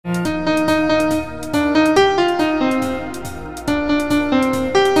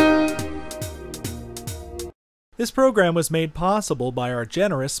This program was made possible by our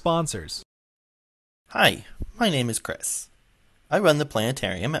generous sponsors. Hi, my name is Chris. I run the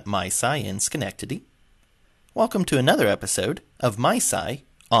planetarium at miSci in Schenectady. Welcome to another episode of miSci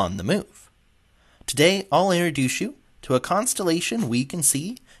on the Move. Today I'll introduce you to a constellation we can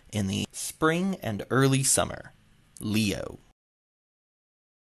see in the spring and early summer, Leo.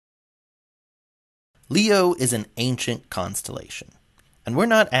 Leo is an ancient constellation, and we're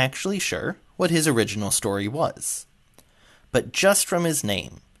not actually sure what his original story was. But just from his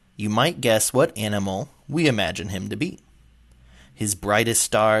name, you might guess what animal we imagine him to be. His brightest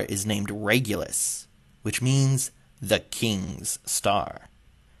star is named Regulus, which means the king's star.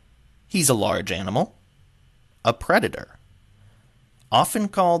 He's a large animal, a predator, often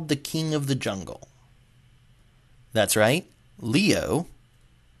called the king of the jungle. That's right, Leo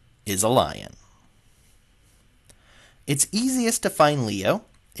is a lion. It's easiest to find Leo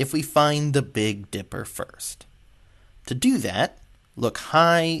if we find the Big Dipper first. To do that, look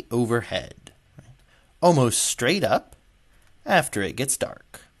high overhead, almost straight up after it gets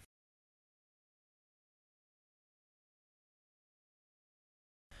dark.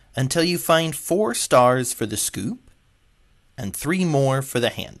 Until you find 4 stars for the scoop and 3 more for the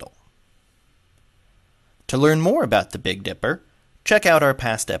handle. To learn more about the Big Dipper, check out our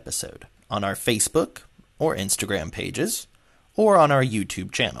past episode on our Facebook or Instagram pages or on our YouTube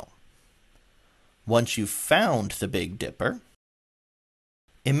channel. Once you've found the Big Dipper,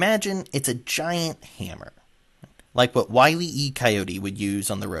 imagine it's a giant hammer, like what Wile E. Coyote would use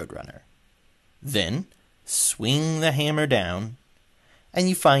on the Roadrunner. Then, swing the hammer down, and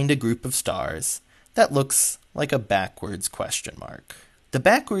you find a group of stars that looks like a backwards question mark. The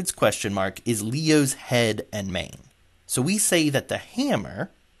backwards question mark is Leo's head and mane, so we say that the hammer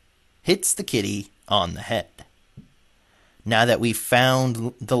hits the kitty on the head. Now that we've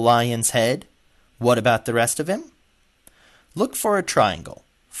found the lion's head, what about the rest of him? Look for a triangle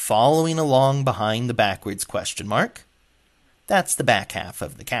following along behind the backwards question mark. That's the back half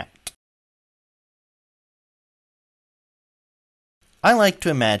of the cat. I like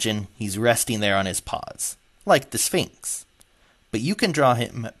to imagine he's resting there on his paws, like the Sphinx. But you can draw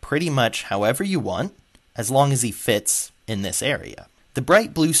him pretty much however you want, as long as he fits in this area. The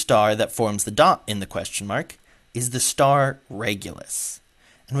bright blue star that forms the dot in the question mark is the star Regulus.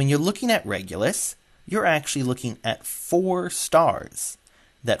 And when you're looking at Regulus, you're actually looking at 4 stars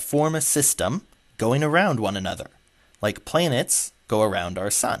that form a system going around one another, like planets go around our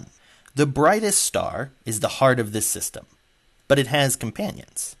sun. The brightest star is the heart of this system, but it has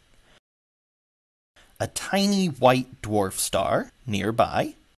companions. A tiny white dwarf star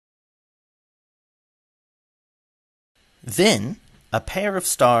nearby. Then, a pair of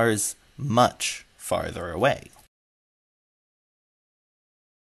stars much farther away.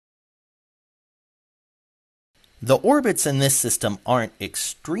 The orbits in this system aren't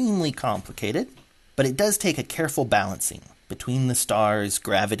extremely complicated, but it does take a careful balancing between the stars'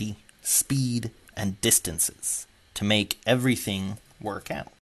 gravity, speed, and distances to make everything work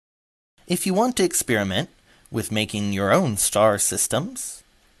out. If you want to experiment with making your own star systems,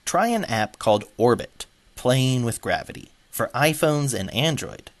 try an app called Orbit, Playing with Gravity, for iPhones and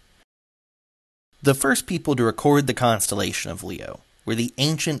Android. The first people to record the constellation of Leo were the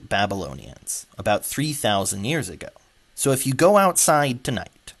ancient Babylonians, about 3,000 years ago. So if you go outside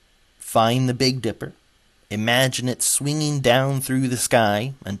tonight, find the Big Dipper, imagine it swinging down through the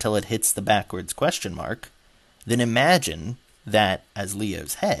sky until it hits the backwards question mark, then imagine that as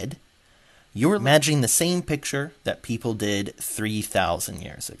Leo's head, you're imagining the same picture that people did 3,000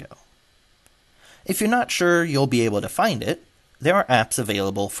 years ago. If you're not sure you'll be able to find it, there are apps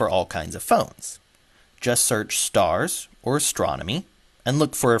available for all kinds of phones. Just search stars or astronomy and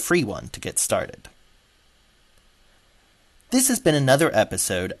look for a free one to get started. This has been another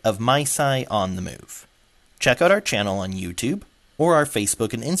episode of miSci on the Move. Check out our channel on YouTube or our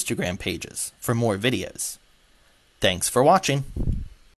Facebook and Instagram pages for more videos. Thanks for watching.